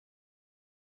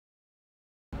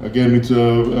Again, it's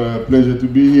a pleasure to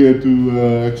be here to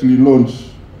actually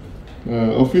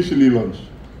officially launch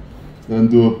the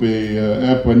NduoPay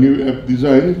app, a new app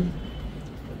designed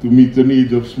to meet the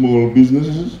needs of small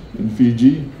businesses in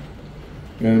Fiji,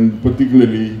 and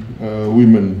particularly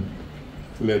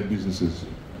women-led businesses.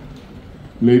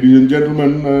 Ladies and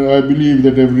gentlemen, I believe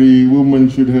that every woman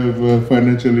should have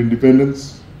financial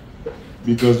independence,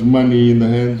 because money in the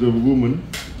hands of a woman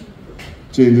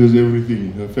changes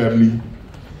everything, her family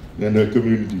and her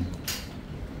community.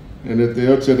 And at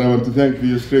the outset, I want to thank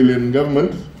the Australian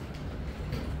government,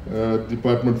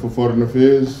 Department for Foreign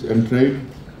Affairs and Trade,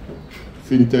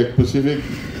 FinTech Pacific,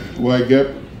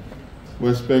 YGAP,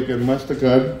 Westpac and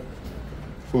MasterCard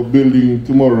for building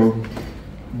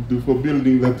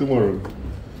that tomorrow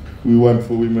we want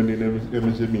for women in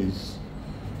MSMEs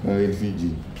in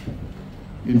Fiji.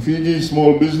 In Fiji,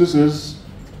 small businesses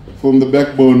form the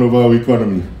backbone of our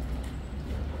economy,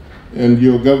 and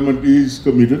your government is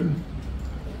committed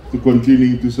to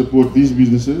continuing to support these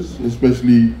businesses,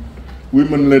 especially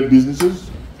women-led businesses,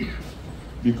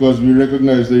 because we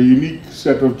recognize the unique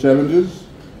set of challenges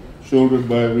shouldered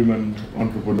by women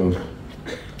entrepreneurs.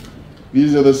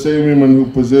 These are the same women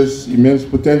who possess immense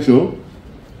potential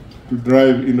to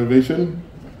drive innovation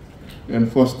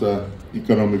and foster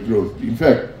economic growth. In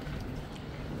fact,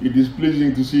 it is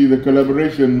pleasing to see the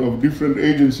collaboration of different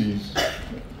agencies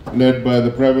led by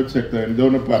the private sector and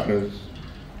donor partners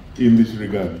in this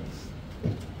regard.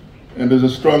 And as a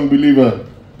strong believer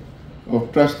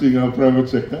of trusting our private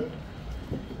sector,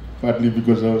 partly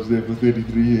because I was there for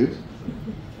 33 years,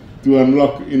 to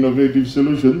unlock innovative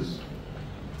solutions,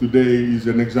 today is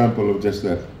an example of just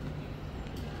that.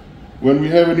 When we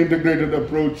have an integrated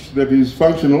approach that is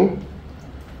functional,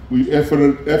 we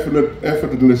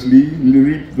effortlessly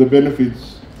reap the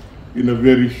benefits in a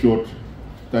very short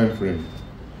time frame.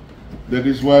 That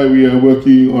is why we are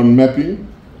working on mapping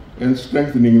and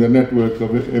strengthening the network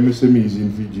of MSMEs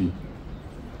in Fiji.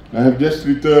 I have just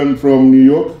returned from New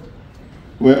York,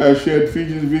 where I shared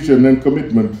Fiji's vision and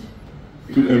commitment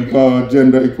to empower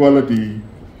gender equality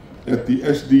at the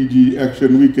SDG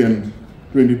Action Weekend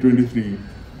 2023,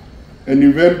 an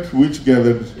event which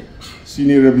gathered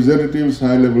senior representatives,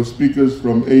 high-level speakers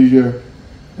from Asia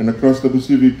and across the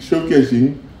Pacific,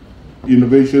 showcasing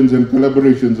innovations and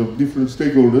collaborations of different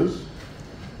stakeholders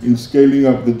in scaling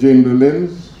up the gender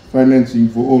lens financing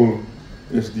for all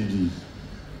SDGs.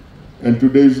 And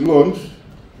today's launch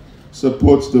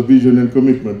supports the vision and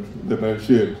commitment that I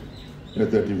shared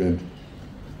at that event.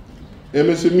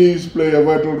 MSMEs play a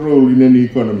vital role in any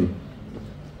economy,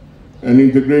 and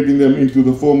integrating them into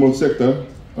the formal sector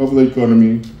of the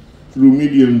economy through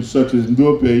mediums such as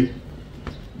NduoPay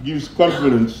gives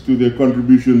confidence to their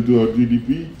contribution to our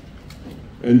GDP,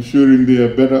 ensuring they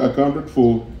are better accounted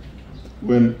for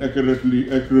when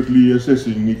accurately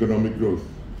assessing economic growth.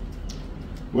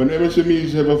 When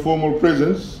MSMEs have a formal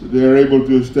presence, they are able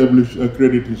to establish a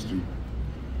credit history,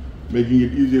 making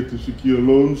it easier to secure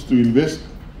loans to invest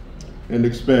and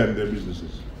expand their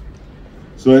businesses.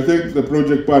 So I thank the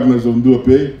project partners of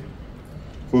NduoPay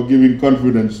for giving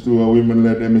confidence to our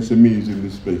women-led MSMEs in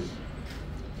this space.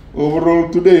 Overall,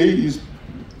 today is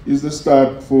the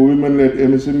start for women-led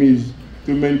MSMEs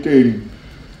to maintain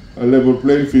a level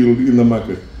playing field in the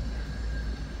market,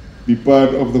 be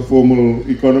part of the formal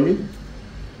economy,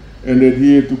 and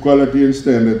adhere to quality and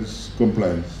standards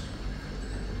compliance.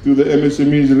 To the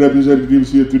MSMEs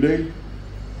representatives here today,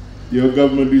 your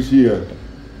government is here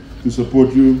to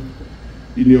support you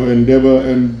in your endeavor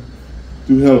and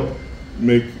to help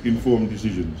make informed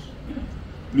decisions.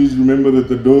 Please remember that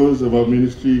the doors of our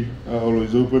ministry are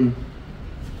always open,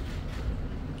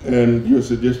 and your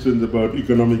suggestions about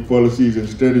economic policies and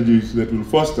strategies that will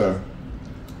foster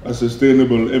a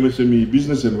sustainable MSME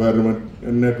business environment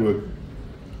and network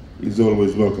is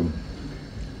always welcome.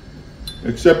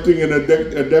 Accepting and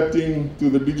adapting to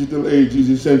the digital age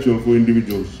is essential for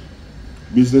individuals,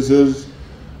 businesses,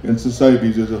 and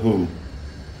societies as a whole.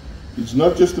 It's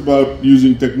not just about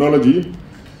using technology,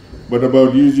 but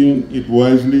about using it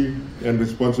wisely and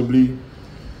responsibly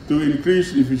to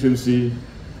increase efficiency,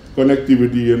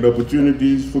 connectivity, and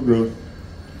opportunities for growth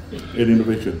and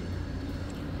innovation.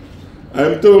 I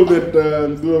am told that the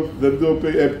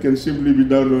NduoPay app can simply be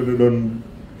downloaded on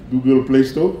Google Play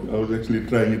Store. I was actually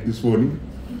trying it this morning,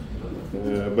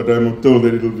 but I'm told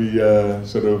that it will be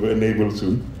sort of enabled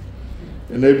soon,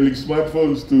 enabling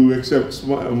smartphones to accept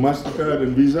MasterCard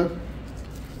and Visa,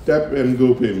 tap and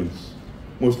go payments.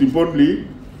 Most importantly,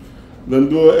 the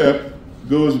Nduo app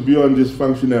goes beyond just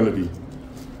functionality.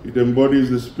 It embodies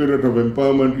the spirit of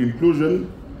empowerment,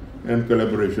 inclusion, and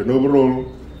collaboration.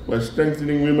 Overall, By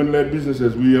strengthening women-led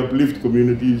businesses, we uplift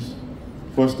communities,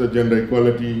 foster gender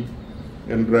equality,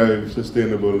 and drive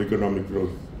sustainable economic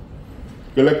growth.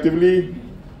 Collectively,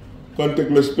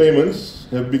 contactless payments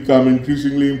have become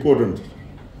increasingly important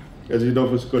as it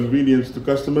offers convenience to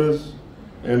customers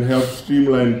and helps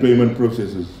streamline payment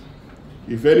processes.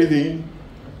 If anything,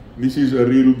 this is a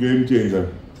real game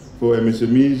changer for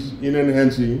MSMEs in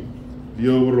enhancing the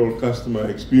overall customer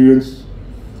experience.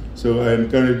 So I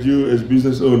encourage you as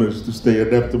business owners to stay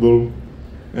adaptable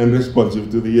and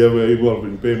responsive to the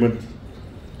ever-evolving payment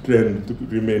trend to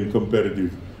remain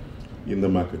competitive in the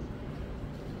market.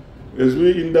 As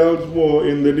we indulge more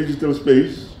in the digital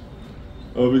space,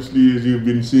 obviously, as you've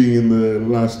been seeing in the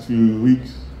last few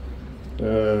weeks,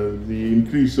 the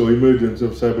increase or emergence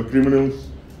of cyber criminals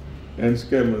and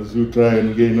scammers who try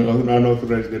and gain an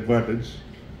unauthorized advantage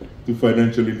to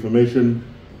financial information,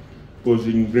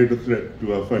 posing greater threat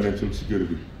to our financial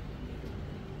security.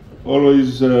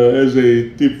 Always, as a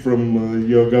tip from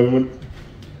your government,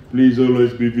 please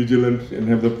always be vigilant and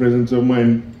have the presence of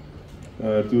mind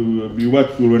to be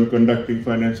watchful when conducting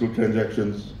financial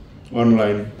transactions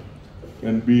online,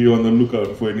 and be on the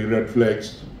lookout for any red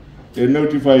flags, and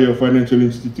notify your financial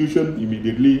institution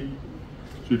immediately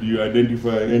should you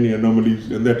identify any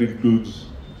anomalies, and that includes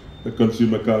the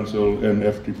Consumer Council and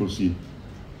FCCC.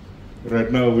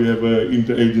 Right now we have an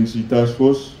interagency task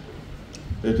force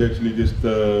that's actually just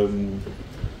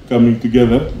coming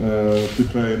together to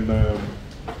try and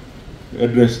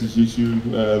address this issue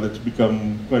that's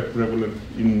become quite prevalent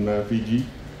in Fiji.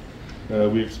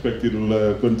 We expect it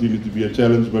will continue to be a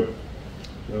challenge, but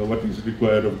what is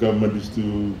required of government is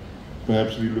to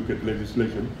perhaps relook at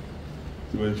legislation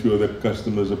to ensure that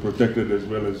customers are protected as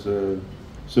well as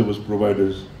service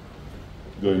providers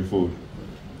going forward.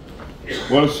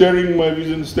 While sharing my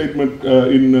vision statement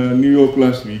in New York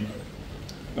last week,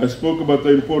 I spoke about the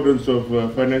importance of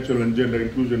financial and gender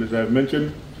inclusion, as I have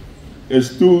mentioned,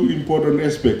 as two important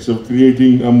aspects of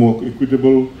creating a more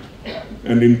equitable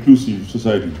and inclusive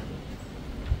society.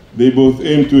 They both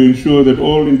aim to ensure that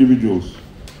all individuals,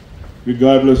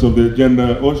 regardless of their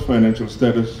gender or financial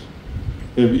status,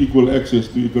 have equal access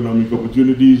to economic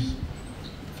opportunities,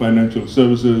 financial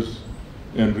services,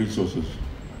 and resources.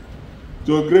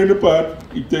 To a greater part,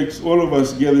 it takes all of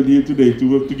us gathered here today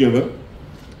to work together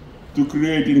to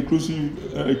create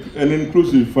an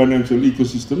inclusive financial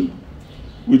ecosystem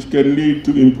which can lead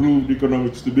to improved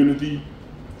economic stability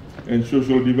and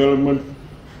social development,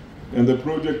 and the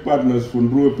project partners from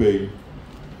Ruapay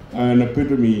are an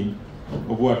epitome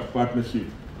of what partnership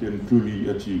can truly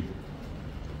achieve.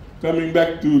 Coming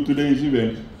back to today's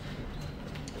event,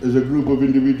 as a group of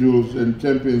individuals and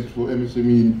champions for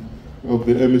MSME of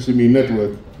the MSME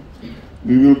network,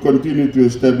 we will continue to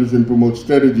establish and promote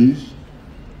strategies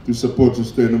to support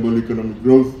sustainable economic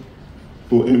growth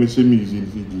for MSMEs in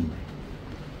Fiji.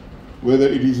 Whether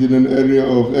it is in an area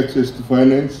of access to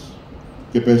finance,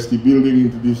 capacity building,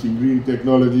 introducing green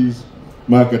technologies,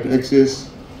 market access,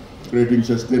 creating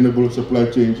sustainable supply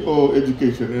chains, or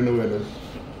education and awareness,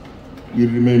 we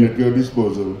remain at your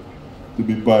disposal to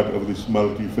be part of this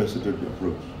multifaceted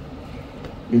approach.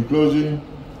 In closing,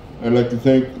 I'd like to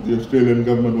thank the Australian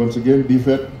government once again,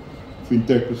 DFAT,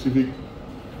 FinTech Pacific,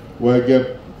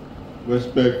 YGAP,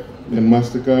 Westpac, and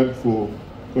MasterCard for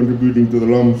contributing to the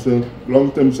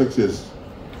long-term success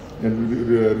and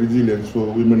resilience for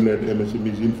women-led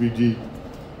MSMEs in Fiji.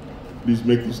 Please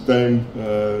make this time,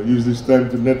 use this time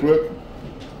to network,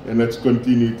 and let's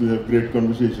continue to have great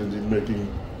conversations in making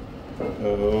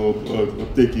or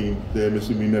taking the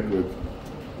MSME network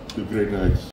to great heights.